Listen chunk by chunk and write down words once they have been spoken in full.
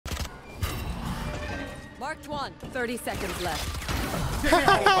Marked one. 30 seconds left.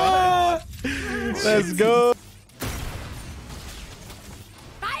 Let's go.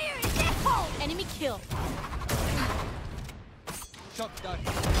 Fire in the hole. Enemy kill.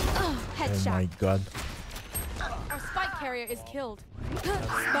 Headshot. Oh my god. Our spike carrier is killed.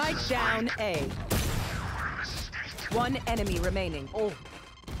 Spike down A. One enemy remaining. Oh.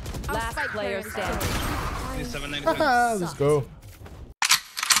 Last player standing. Let's go.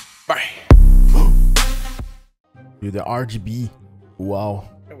 Bye. Dude, the RGB. Wow.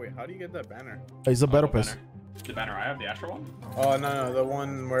 Hey, wait, how do you get that banner? It's a battle pass. The banner I have, the Astro one? Oh, no, the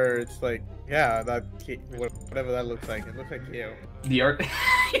one where it's like, yeah, that whatever that looks like. It looks like KO. The art.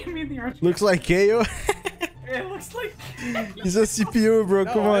 You mean the art? Looks like KO. It looks like. He's a CPU, bro.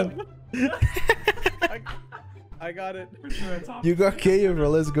 No, come on. I got it. You got KO,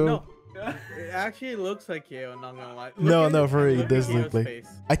 bro. Let's go. No, it actually looks like KO, not gonna lie. No, for real, it does look like. Face.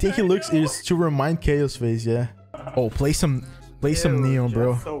 I think he looks is to remind KO's face, yeah. Oh, play some neon,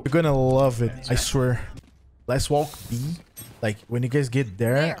 bro. so You're gonna love it, I swear. Let's walk B. Like when you guys get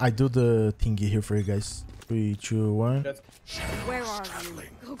there, I do the thingy here for you guys. 3, 2, 1. Where are you?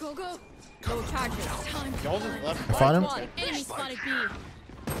 Go, go, go. No charges. Time. Y'all just left. I found him. Enemy spotted B.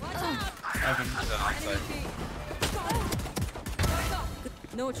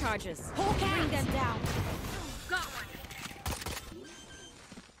 No charges. Bring them down.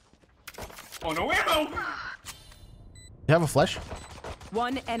 Oh no ammo! You have a flash?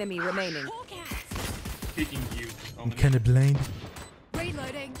 One enemy remaining. Taking you. I'm kinda blind.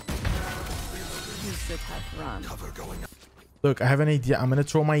 Reloading. You should have run. Look, I have an idea. I'm gonna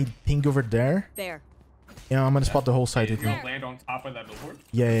throw my thing over there. There. Yeah, I'm gonna spot the whole side with You me. don't land on top of that billboard?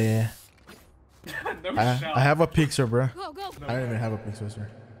 Yeah. No shot. I have a pixel, bro. Go, go. I don't even have a pixel, sir.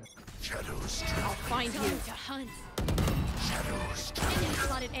 I'll find you. To hunt. Enemy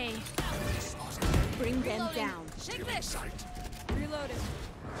spotted A. Bring them down. Take this. Reloaded.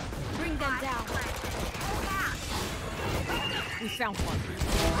 Bring them down. We found one.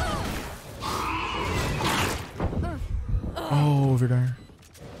 Oh, over there.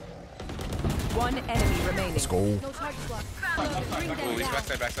 One enemy remaining. Let's go. No charges left. Bring them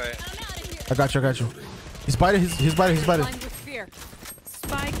down. Backside. I got you. He's biting. He's biting. Blind with fear.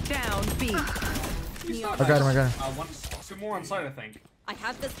 Spike down B. I got him. Two more on site, I think. I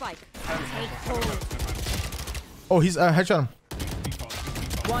have the spike. Take hold. Oh, he's headshot him.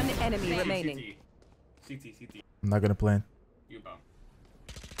 One enemy remaining. CT. I'm not gonna plan. You bow.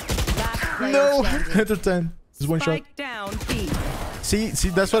 Last player No, standing. 110. This is one shot. Spike down B. See,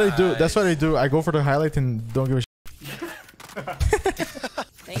 that's what I do. That's what I do. I go for the highlight and don't give a shit.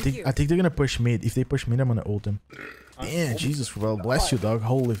 Thank you. I think they're gonna push mid. If they push mid, I'm gonna ult them. Damn, Jesus, well, bless you, dog.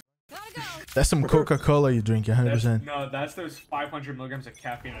 Holy. Gotta go. That's some Coca-Cola you drink, 100%. No, that's those 500 milligrams of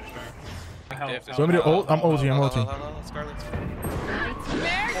caffeine in a drink. So want me to ult? I'm ulting. Nightmare,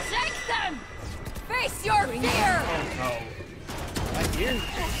 take them! Face your fear! Oh no.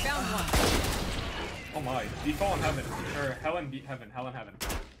 Found one. Oh my. Default in heaven. Or hell and heaven.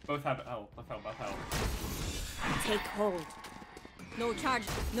 Both have hell. Both hell. Take hold. No charge.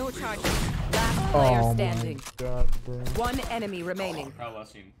 Last player standing. God, bro. One enemy remaining. Hell,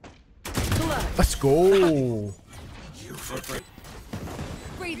 last scene. Let's go.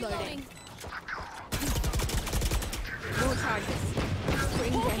 Reloading. No charges.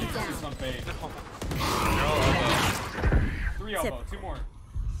 Bring them down. It's not bait. 3 elbow. 2 more.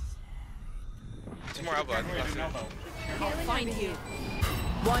 2 more elbow. Wait, an elbow. I'll find you.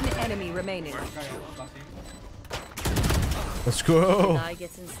 One enemy remaining. Last scene. Let's go. Eye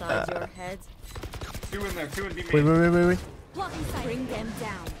gets inside your head. 2 in there. 2 in B main. Wait. Bring them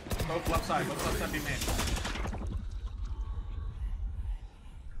down. Both left side B main.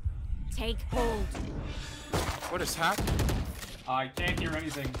 Take hold. What is happening? I can't hear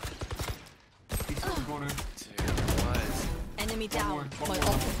anything. He's still going in. Dude, what? Enemy One more. down. My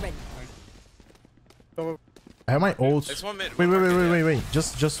ult is ready. I have my ult. There's one mid. Wait.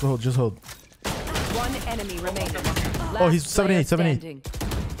 Just hold. One enemy remaining. Oh, he's Last player 78. standing.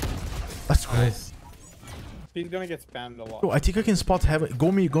 Let's go. He's gonna get spammed a lot. Bro, I think I can spot heaven.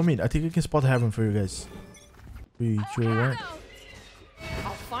 Go mid. I think I can spot heaven for you guys. 3, 2, 1.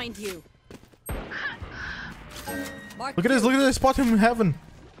 I'll find you. Mark Look at this. I spot him in heaven.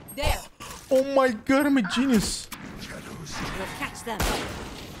 there. Oh my god, I'm a genius. We'll catch them.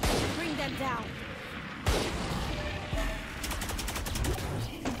 Bring them down.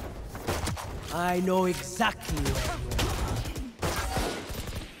 I know exactly where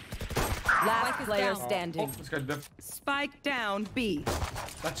Last player standing. Oh, it's got diff. Spike down B.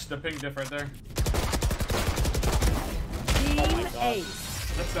 That's the ping diff right there. Team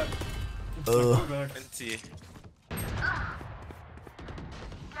Ace. That's that. Go back. NT.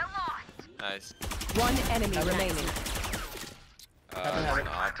 Nice. One enemy remaining.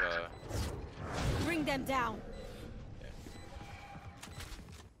 Not, Bring them down.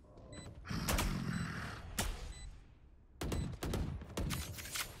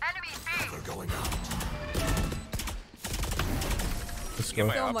 Let's go.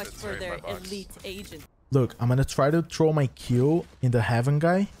 So much for their elite agent. Look, I'm gonna try to throw my Q in the heaven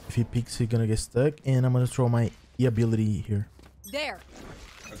guy. If he peeks, he's gonna get stuck. And I'm gonna throw my E ability here. There.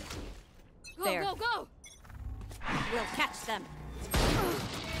 Go, There. go, go. We'll catch them.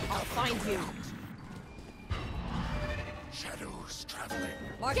 I'll find you. Shadows traveling.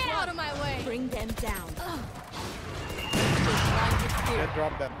 Get out of my way. Bring them down. Jett,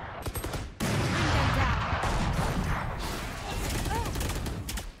 drop them. Bring them down.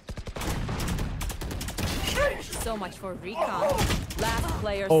 So much for recon. Last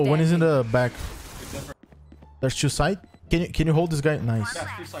player Oh, standing. one is in the back. There's two side. Can you hold this guy? Nice. Yeah,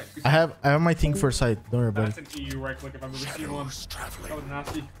 two side, two I side. have my thing for side. Don't worry about That's it. an EU right click if I've ever seen one. Shadows traveling. That was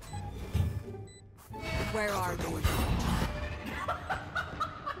nasty. Where are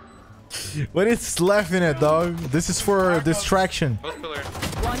you? What is laughing at, dog? This is for distraction. both pillar.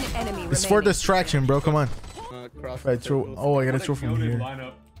 One enemy It's for remaining. distraction, bro. Come on. Cross Right, throw. Oh, I gotta What a throw from goated here.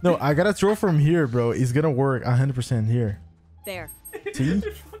 lineup. No, I gotta throw from here, bro. It's gonna work 100% here. There. See?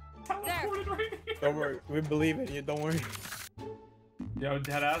 Teleported right here. Don't worry, we believe in you. Don't worry. Yo,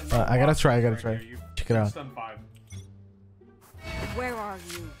 deadass. I gotta try, I gotta Right try. here, you Check it out. stun 5. Where are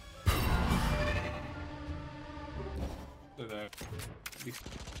you? So there.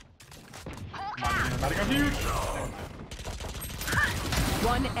 About to go huge.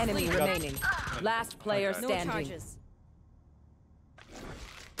 One enemy remaining. Last player No standing. charges.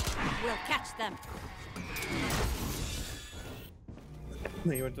 We'll catch them.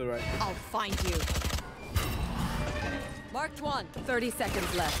 You went to the right. I'll find you. Marked one. 30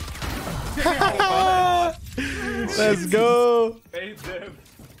 seconds left. Let's go. Fade them.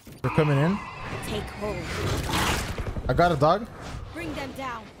 They're coming in. Take hold. I got a dog. Bring them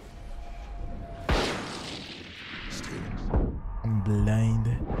down. I'm blind.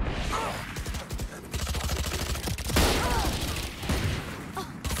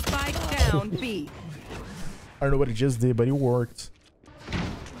 Spike down B. I don't know what it just did, but it worked.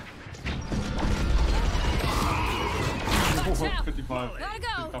 Watch out. 55. Gotta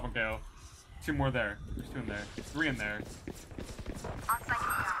go. 55 KO. 2 more there. There's 2 in there. 3 in there. Shot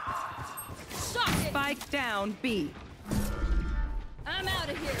it. Spike down B. I'm out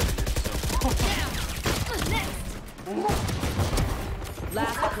of here. Down. Next.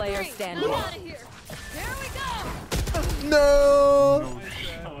 Last player I'm standing. out of here. There we go. No. No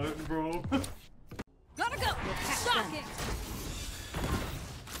shot, bro. Gotta go. Shocking.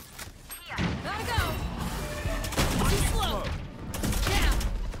 Gotta go. Too slow. Down.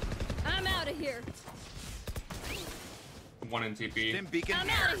 I'm out of here. 1 in TP. I'm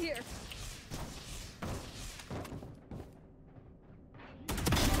out of here.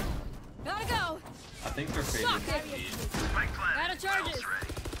 Gotta go. I think they're fading. Shocking. Gotta charges.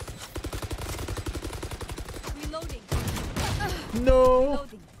 Reloading. No.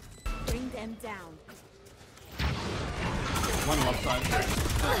 Reloading. Bring them down. 1 left side.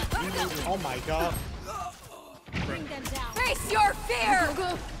 Oh my god. Bring them down. Face your fear. Go,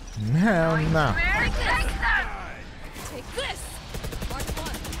 go. Hell no. Take this. Mark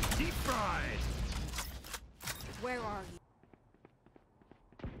one. Deep fried. Where are you?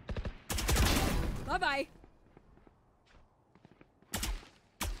 Bye bye.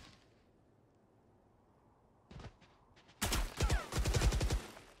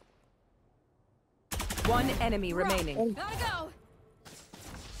 One enemy remaining. Gotta go.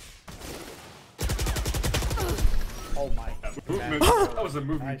 Oh my. Movement. That was a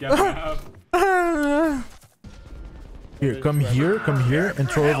movement gap and a half. Here, come here, and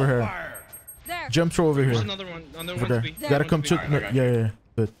throw over here. There. Jump throw over There's here. another one. Another Over one there. to be. You gotta come to. Alright, I No, got yeah, you. yeah,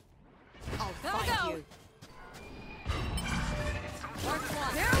 good. I'll find you. Mark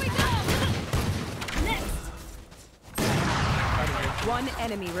one. There we go. Next. One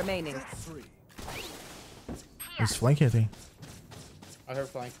enemy remaining. He's flanking, I think. I heard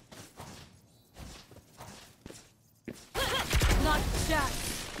flank. Not shot.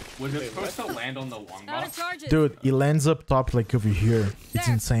 Was it supposed to land on the long Out of box? charges. Dude, he lands up top like over here. It's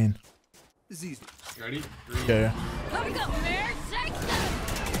There. insane. You ready? 3, Yeah, yeah. Gotta go. There. Take them.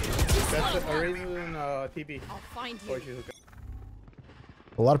 That's a reason TP. I'll find Or you. she's okay.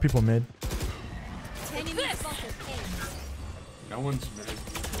 A lot of people mid. Enemy spotted. No one's mid.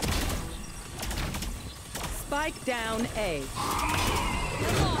 Spike down A.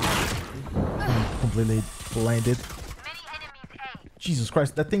 Come on. completely blinded. Jesus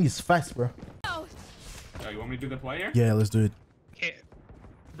Christ, that thing is fast, bro. Oh, you want me to do the player? Yeah, let's do it. Okay.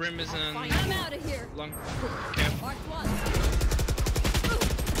 Brim is in I'm out of here. long camp. Mark one.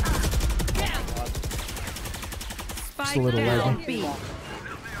 Just a little down laggy. B.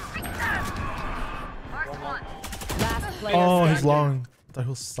 Last player Oh, he's standing. long. I thought he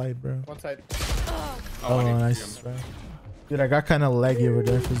was side, bro. One side. Oh, I need to nice. see him. Dude, I got kind of laggy over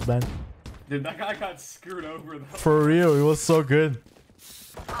there. Feels bad. Dude, that guy got screwed over though. For real, it was so good.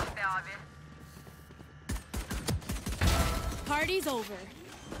 Party's over.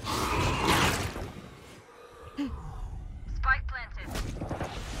 Spike planted.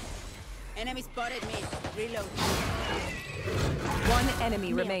 Enemy spotted me. Reload. One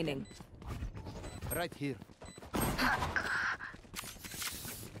enemy remaining. Right here.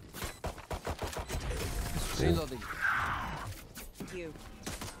 Reloading. You.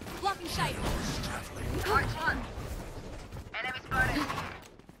 Blocking sight. Mark one. Enemy spotted.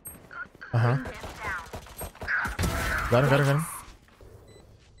 Uh-huh. Got him, got him, got him.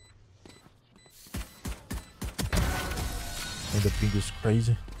 And the ping is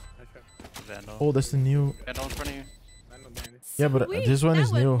crazy. Vandal. Oh, that's the new... Vandal in front of you. Yeah, but Sweet, this one that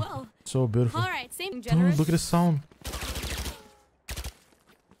is went new. well. So beautiful. All right, same Dude, generous. look at the sound.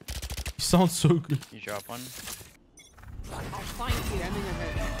 It sounds so good. You drop one. I'll find you.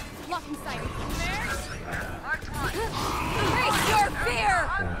 Blocking sight. Mark one. Face your fear.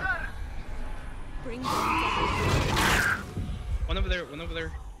 Bring them down. One over there. One over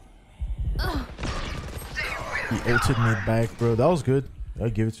there. He ulted me back, bro. That was good. I'll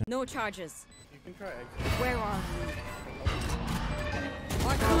give it to him. No charges. You can try exit. Where are you?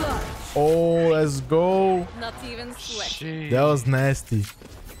 Mark one. Oh, let's go. Not even sweat. Jeez. That was nasty.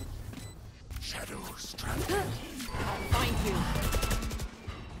 Shadows traveling. I'll find you.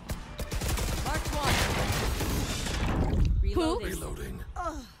 Mark one. Reloading. Reloading.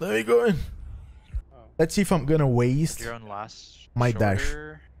 There you go. Let's see if I'm gonna waste You're on last. my dash.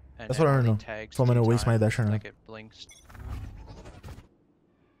 shoulder, and That's what I it don't only know. tags So I'm gonna 2 waste my times, dash or not. Like it blinks.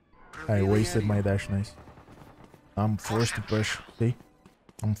 I wasted my dash. Nice. I'm forced to push. See?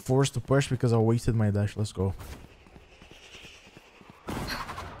 I'm forced to push because I wasted my dash. Let's go.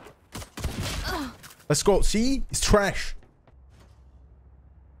 Let's go. See? It's trash.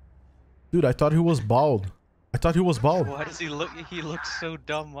 Dude, I thought he was bald. I thought he was bald. Why does he look? He looks so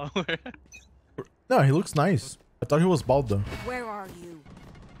dumb. Over. No, he looks nice. I thought he was bald though. Where are you?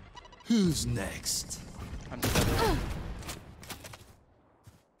 Who's next? I'm stuck.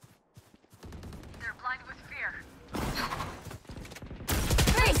 They're blind with fear.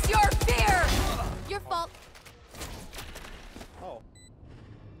 Face your fear. Your fault. Oh.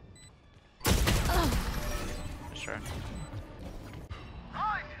 Sure.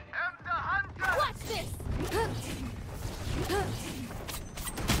 I am the hunter. Watch this.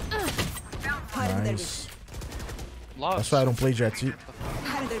 Nice. Lost. That's why I don't play Jett. See?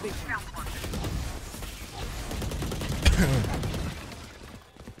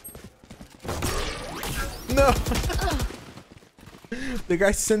 No. The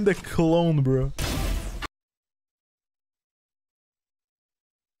guy sent the clone, bro.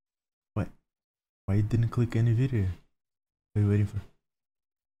 What? Why you didn't click any video? What are you waiting for?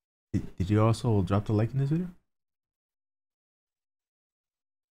 Did you also drop the like in this video?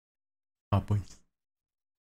 Ah, points.